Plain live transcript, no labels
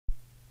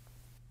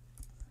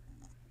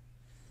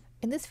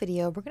In this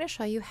video, we're going to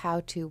show you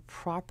how to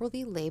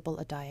properly label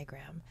a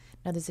diagram.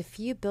 Now, there's a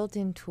few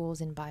built-in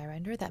tools in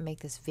BioRender that make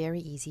this very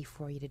easy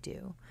for you to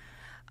do.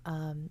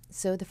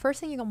 So the first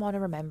thing you're going to want to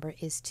remember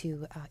is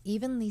to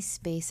evenly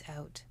space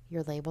out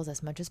your labels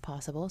as much as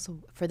possible.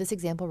 So for this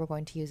example, we're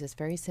going to use this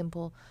very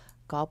simple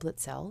goblet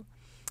cell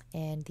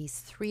and these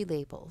 3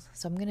 labels.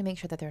 So I'm going to make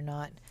sure that they're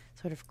not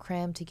sort of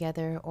crammed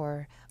together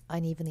or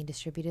unevenly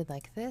distributed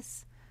like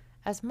this.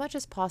 As much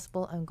as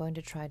possible, I'm going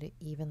to try to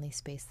evenly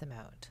space them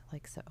out,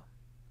 like so.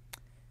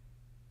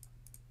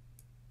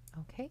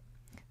 Okay,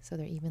 so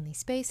they're evenly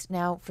spaced.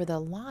 Now for the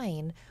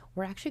line,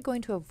 we're actually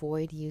going to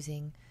avoid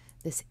using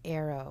this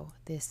arrow,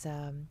 this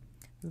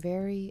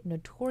very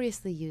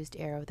notoriously used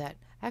arrow that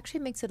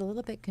actually makes it a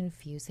little bit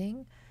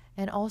confusing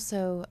and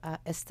also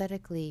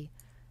aesthetically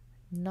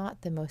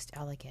not the most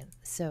elegant.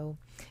 So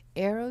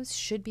arrows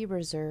should be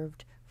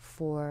reserved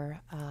for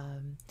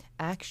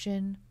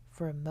action,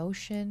 for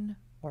emotion,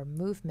 or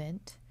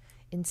movement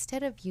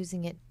instead of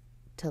using it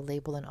to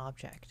label an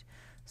object.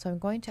 So I'm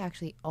going to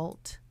actually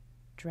Alt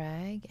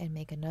drag and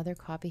make another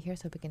copy here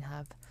so we can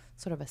have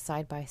sort of a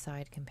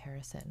side-by-side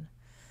comparison.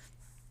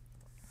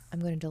 I'm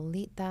going to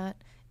delete that,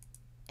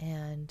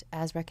 and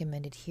as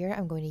recommended here,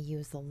 I'm going to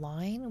use the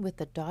line with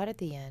the dot at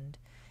the end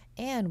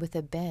and with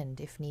a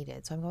bend if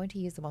needed. So I'm going to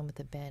use the one with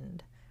the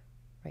bend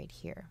right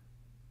here.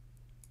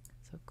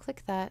 So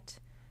click that,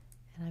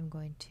 and I'm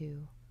going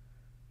to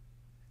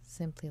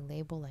simply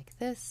label like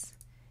this.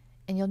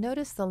 And you'll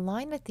notice the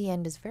line at the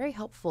end is very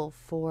helpful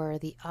for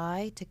the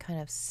eye to kind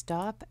of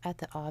stop at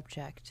the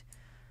object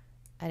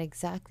at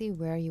exactly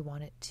where you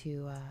want it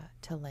to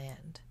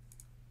land,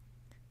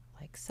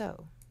 like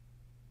so.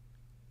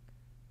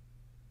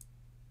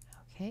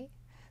 Okay,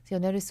 so you'll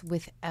notice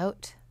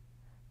without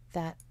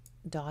that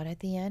dot at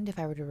the end, if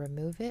I were to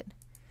remove it,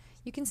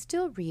 you can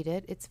still read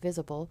it, it's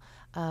visible,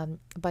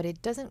 but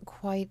it doesn't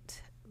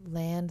quite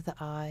land the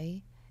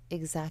eye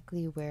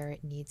exactly where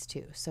it needs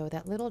to. So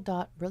that little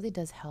dot really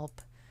does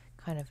help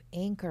kind of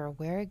anchor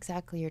where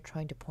exactly you're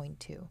trying to point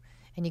to.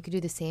 And you could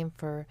do the same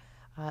for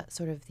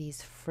sort of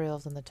these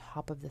frills on the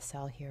top of the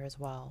cell here as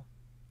well.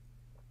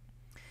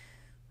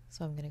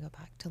 So I'm going to go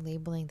back to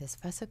labeling this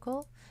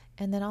vesicle,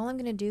 and then all I'm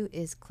going to do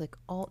is click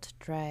Alt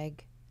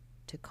drag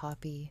to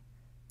copy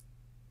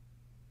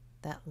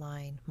that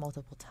line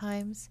multiple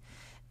times.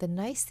 The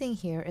nice thing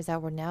here is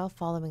that we're now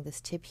following this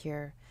tip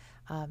here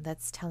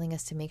that's telling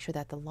us to make sure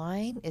that the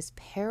line is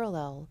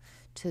parallel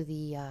to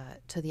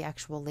the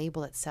actual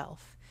label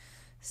itself.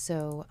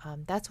 So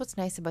that's what's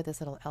nice about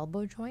this little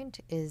elbow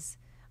joint, is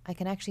I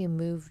can actually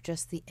move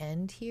just the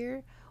end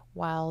here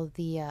while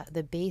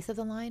the base of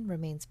the line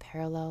remains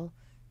parallel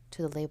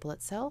to the label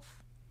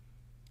itself.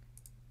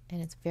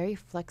 And it's very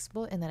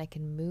flexible in that I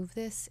can move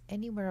this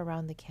anywhere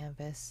around the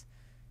canvas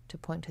to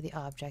point to the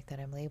object that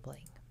I'm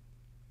labeling,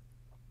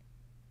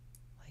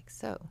 like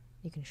so.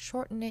 You can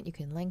shorten it, you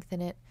can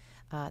lengthen it.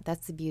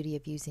 That's the beauty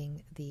of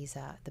using these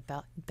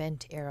the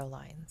bent arrow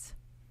lines.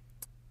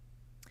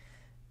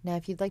 Now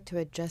if you'd like to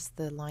adjust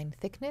the line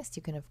thickness,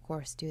 you can of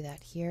course do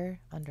that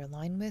here under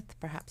line width.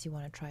 Perhaps you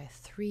want to try a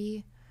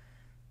 3.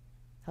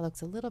 That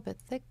looks a little bit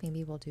thick.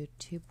 Maybe we'll do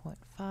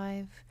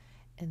 2.5,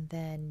 and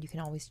then you can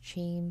always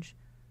change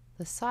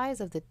the size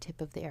of the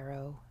tip of the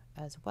arrow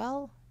as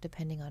well,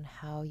 depending on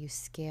how you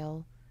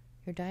scale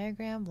your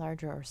diagram,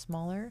 larger or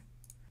smaller.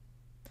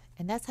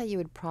 And that's how you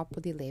would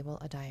properly label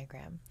a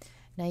diagram.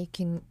 Now you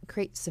can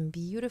create some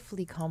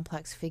beautifully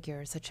complex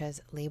figures, such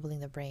as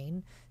labeling the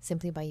brain,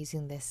 simply by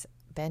using this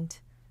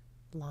bent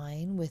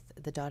line with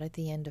the dot at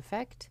the end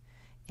effect.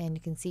 And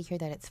you can see here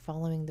that it's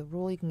following the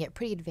rule. You can get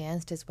pretty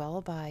advanced as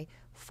well by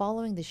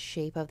following the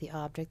shape of the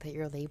object that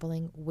you're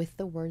labeling with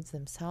the words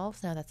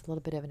themselves. Now that's a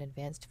little bit of an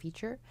advanced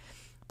feature,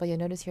 but you'll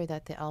notice here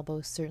that the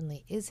elbow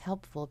certainly is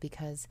helpful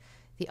because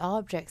the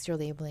objects you're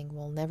labeling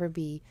will never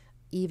be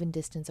even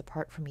distance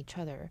apart from each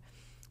other.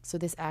 So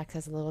this acts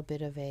as a little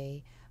bit of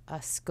a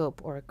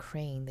scope or a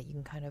crane that you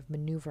can kind of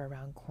maneuver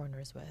around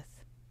corners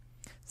with.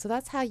 So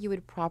that's how you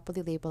would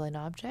properly label an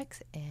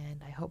object,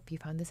 and I hope you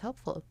found this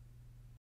helpful.